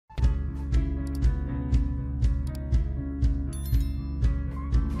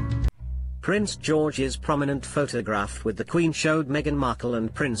Prince George's prominent photograph with the Queen showed Meghan Markle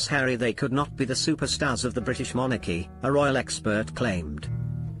and Prince Harry they could not be the superstars of the British monarchy, a royal expert claimed.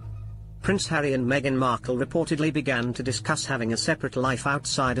 Prince Harry and Meghan Markle reportedly began to discuss having a separate life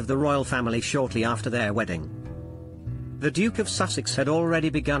outside of the royal family shortly after their wedding. The Duke of Sussex had already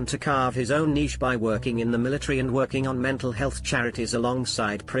begun to carve his own niche by working in the military and working on mental health charities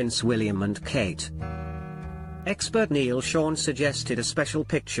alongside Prince William and Kate. Expert Neil Sean suggested a special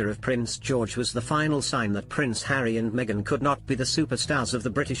picture of Prince George was the final sign that Prince Harry and Meghan could not be the superstars of the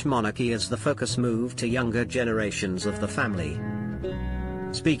British monarchy as the focus moved to younger generations of the family.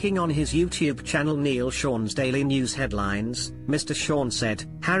 Speaking on his YouTube channel Neil Sean's Daily News Headlines, Mr. Sean said,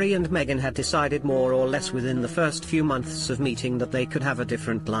 Harry and Meghan had decided more or less within the first few months of meeting that they could have a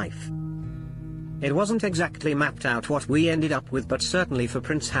different life. It wasn't exactly mapped out what we ended up with, but certainly for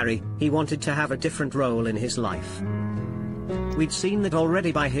Prince Harry, he wanted to have a different role in his life. We'd seen that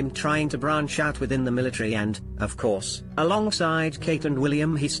already by him trying to branch out within the military and, of course, alongside Kate and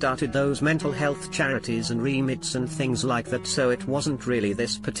William he started those mental health charities and remits and things like that, so it wasn't really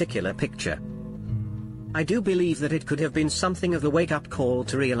this particular picture. I do believe that it could have been something of a wake-up call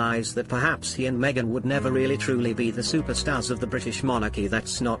to realize that perhaps he and Meghan would never really truly be the superstars of the British monarchy.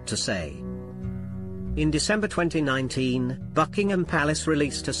 That's not to say. In December 2019, Buckingham Palace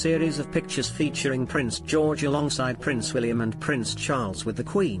released a series of pictures featuring Prince George alongside Prince William and Prince Charles with the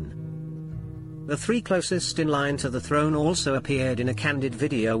Queen. The three closest in line to the throne also appeared in a candid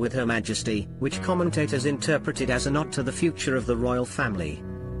video with Her Majesty, which commentators interpreted as a nod to the future of the royal family.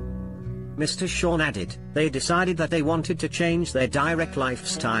 Mr. Sean added, they decided that they wanted to change their direct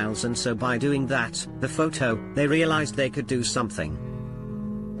lifestyles, and so by doing that, the photo, they realized they could do something.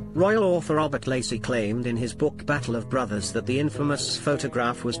 Royal author Robert Lacey claimed in his book Battle of Brothers that the infamous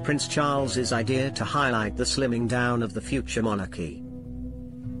photograph was Prince Charles's idea to highlight the slimming down of the future monarchy.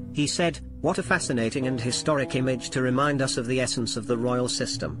 He said, "What a fascinating and historic image to remind us of the essence of the royal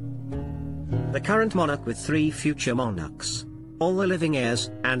system. The current monarch with three future monarchs. All the living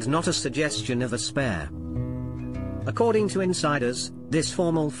heirs, and not a suggestion of a spare." According to insiders, this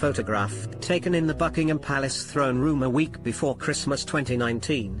formal photograph, taken in the Buckingham Palace throne room a week before Christmas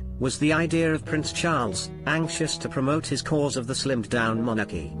 2019, was the idea of Prince Charles, anxious to promote his cause of the slimmed-down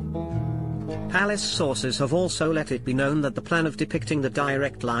monarchy. Palace sources have also let it be known that the plan of depicting the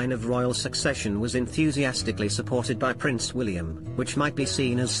direct line of royal succession was enthusiastically supported by Prince William, which might be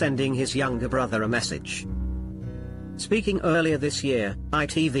seen as sending his younger brother a message. Speaking earlier this year,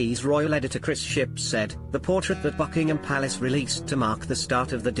 ITV's royal editor Chris Shipp said, the portrait that Buckingham Palace released to mark the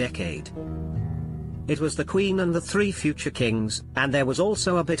start of the decade. It was the Queen and the three future kings, and there was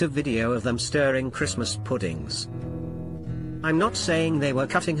also a bit of video of them stirring Christmas puddings. I'm not saying they were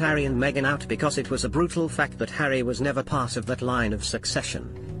cutting Harry and Meghan out, because it was a brutal fact that Harry was never part of that line of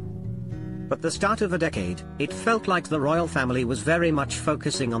succession. But the start of a decade, it felt like the royal family was very much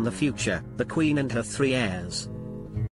focusing on the future, the Queen and her three heirs.